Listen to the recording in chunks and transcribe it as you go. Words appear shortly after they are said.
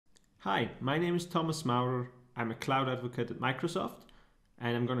Hi, my name is Thomas Maurer. I'm a cloud advocate at Microsoft,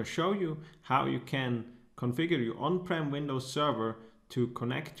 and I'm going to show you how you can configure your on-prem Windows server to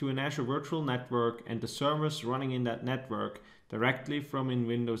connect to an Azure Virtual Network and the servers running in that network directly from in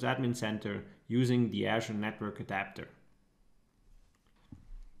Windows Admin Center using the Azure Network Adapter.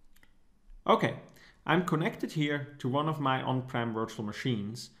 Okay, I'm connected here to one of my on-prem virtual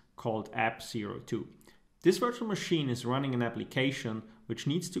machines called App02. This virtual machine is running an application which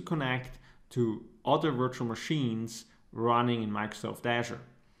needs to connect to other virtual machines running in Microsoft Azure.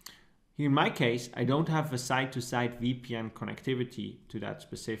 Here in my case, I don't have a site-to-site VPN connectivity to that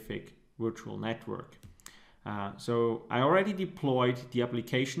specific virtual network. So I already deployed the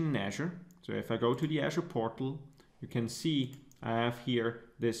application in Azure. So if I go to the Azure Portal, you can see I have here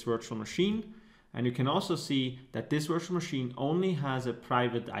this virtual machine, and you can also see that this virtual machine only has a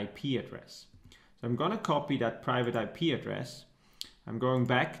private IP address. So I'm going to copy that private IP address. I'm going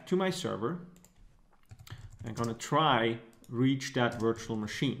back to my server. I'm going to try reach that virtual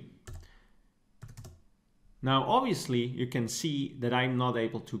machine. Now, obviously, you can see that I'm not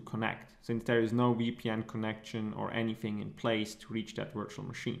able to connect since there is no VPN connection or anything in place to reach that virtual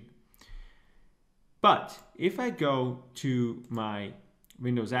machine. But if I go to my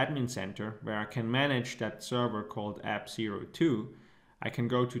Windows Admin Center, where I can manage that server called App02, I can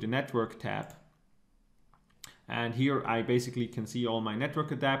go to the Network tab. And here I basically can see all my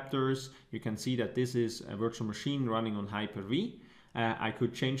network adapters. You can see that this is a virtual machine running on Hyper-V. I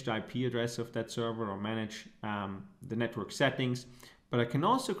could change the IP address of that server or manage the network settings, but I can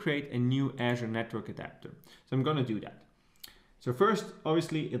also create a new Azure Network Adapter. So I'm going to do that. So first,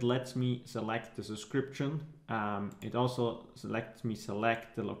 obviously, it lets me select the subscription. It also lets me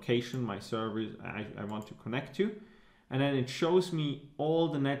select the location my server I want to connect to. And then it shows me all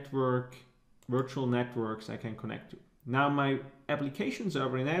the virtual networks I can connect to. Now my application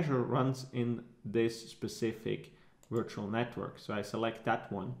server in Azure runs in this specific virtual network. So I select that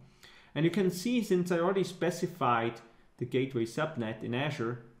one. And you can see, since I already specified the gateway subnet in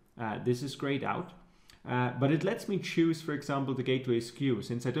Azure, this is grayed out. But it lets me choose, for example, the gateway SKU.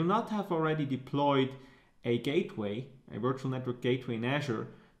 Since I do not have already deployed a gateway, a virtual network gateway in Azure,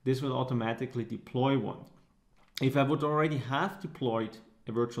 this will automatically deploy one. If I would already have deployed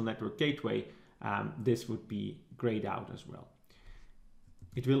a virtual network gateway, this would be grayed out as well.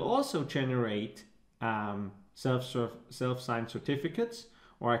 It will also generate self-signed certificates,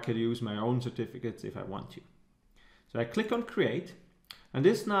 or I could use my own certificates if I want to. So I click on Create, and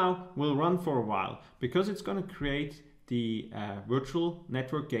this now will run for a while because it's going to create the virtual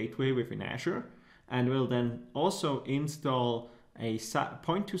network gateway within Azure, and will then also install a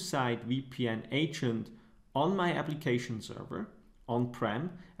point-to-site VPN agent on my application server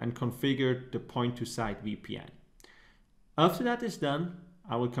on-prem and configure the point-to-site VPN. After that is done,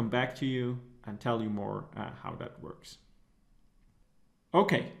 I will come back to you and tell you more how that works.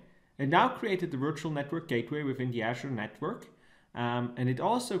 Okay, it now created the virtual network gateway within the Azure network, and it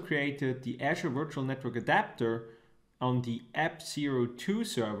also created the Azure Virtual Network Adapter on the App02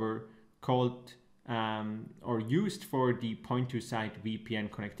 server called or used for the point-to-site VPN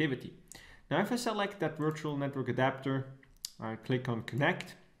connectivity. Now, if I select that virtual network adapter, I click on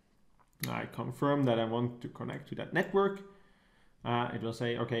Connect. I confirm that I want to connect to that network. It will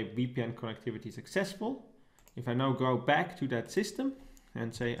say, okay, VPN connectivity successful. If I now go back to that system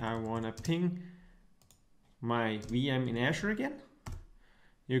and say I want to ping my VM in Azure again,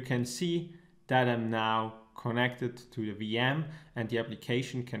 you can see that I'm now connected to the VM, and the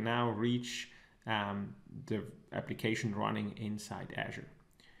application can now reach the application running inside Azure.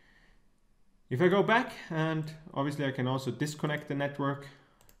 If I go back, and obviously I can also disconnect the network,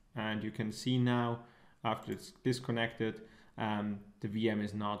 and you can see now after it's disconnected, the VM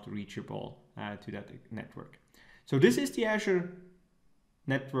is not reachable to that network. So this is the Azure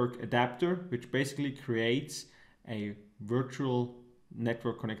Network Adapter, which basically creates a virtual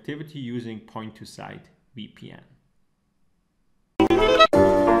network connectivity using point-to-site VPN.